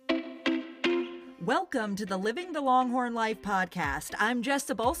Welcome to the Living the Longhorn Life podcast. I'm Jess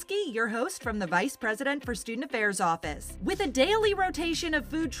Cebulski, your host from the Vice President for Student Affairs Office. With a daily rotation of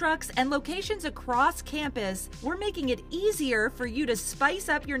food trucks and locations across campus, we're making it easier for you to spice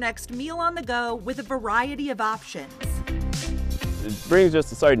up your next meal on the go with a variety of options. It brings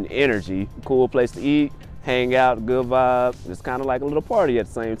just a certain energy, cool place to eat, hang out, good vibe. It's kind of like a little party at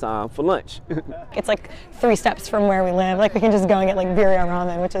the same time for lunch. It's like 3 steps from where we live. Like we can just go and get like birria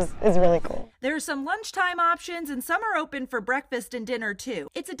ramen, which is really cool. There are some lunchtime options and some are open for breakfast and dinner too.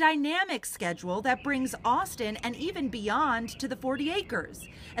 It's a dynamic schedule that brings Austin and even beyond to the 40 acres,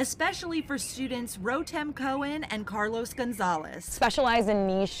 especially for students Rotem Cohen and Carlos Gonzalez. Specialized in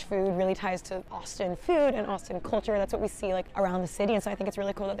niche food really ties to Austin food and Austin culture. That's what we see like around the city, and so I think it's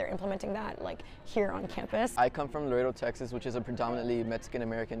really cool that they're implementing that like here on campus. I come from Laredo, Texas, which is a predominantly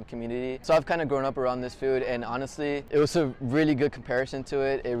Mexican-American community. So I've kind of grown up around this food, and honestly, it was a really good comparison to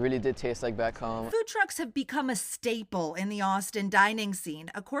it. It really did taste like back home. Food trucks have become a staple in the Austin dining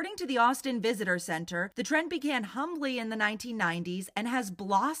scene. According to the Austin Visitor Center, the trend began humbly in the 1990s and has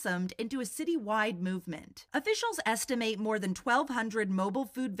blossomed into a citywide movement. Officials estimate more than 1,200 mobile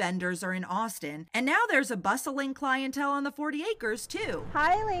food vendors are in Austin, and now there's a bustling clientele on the 40 acres too.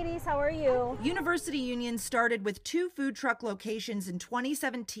 Hi ladies, how are you? University Union started with 2 food truck locations in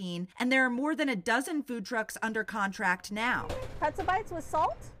 2017, and there are more than a dozen food trucks under contract now. Pretzel bites with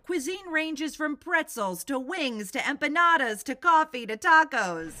salt? Cuisine ranges from pretzels to wings to empanadas to coffee to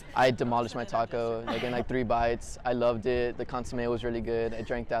tacos. I demolished my taco like in like 3 bites. I loved it. The consomme was really good. I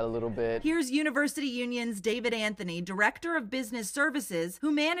drank that a little bit. Here's University Union's David Anthony, Director of Business Services,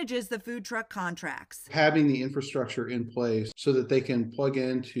 who manages the food truck contracts. Having the infrastructure in place so that they can plug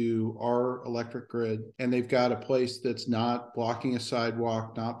into our electric grid, and they've got a place that's not blocking a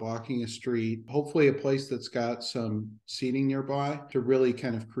sidewalk, not blocking a street, hopefully a place that's got some seating nearby to really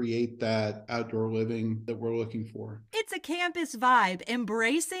kind of create that outdoor living that we're looking for. It's a campus vibe,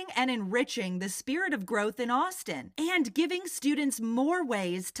 embracing and enriching the spirit of growth in Austin and giving students more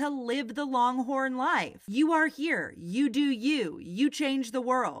ways to live the Longhorn life. You are here, you do you, you change the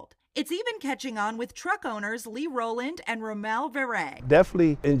world. It's even catching on with truck owners Lee Rowland and Romel Verre.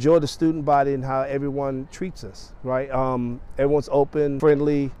 Definitely enjoy the student body and how everyone treats us, right? Everyone's open,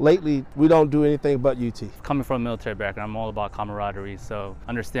 friendly. Lately, we don't do anything but UT. Coming from a military background, I'm all about camaraderie, so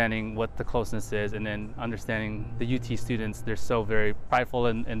understanding what the closeness is and then understanding the UT students, they're so very prideful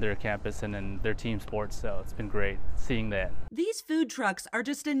in their campus and in their team sports, so it's been great seeing that. These food trucks are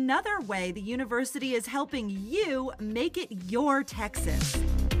just another way the university is helping you make it your Texas.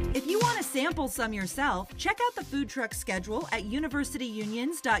 If you want to sample some yourself, check out the food truck schedule at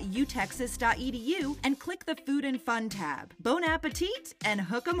universityunions.utexas.edu and click the Food and Fun tab. Bon appetit and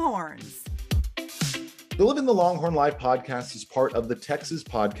hook 'em horns. The Living the Longhorn Life podcast is part of the Texas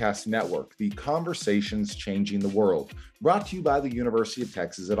Podcast Network, the conversations changing the world, brought to you by the University of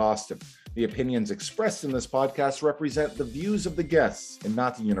Texas at Austin. The opinions expressed in this podcast represent the views of the guests and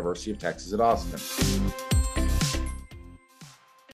not the University of Texas at Austin.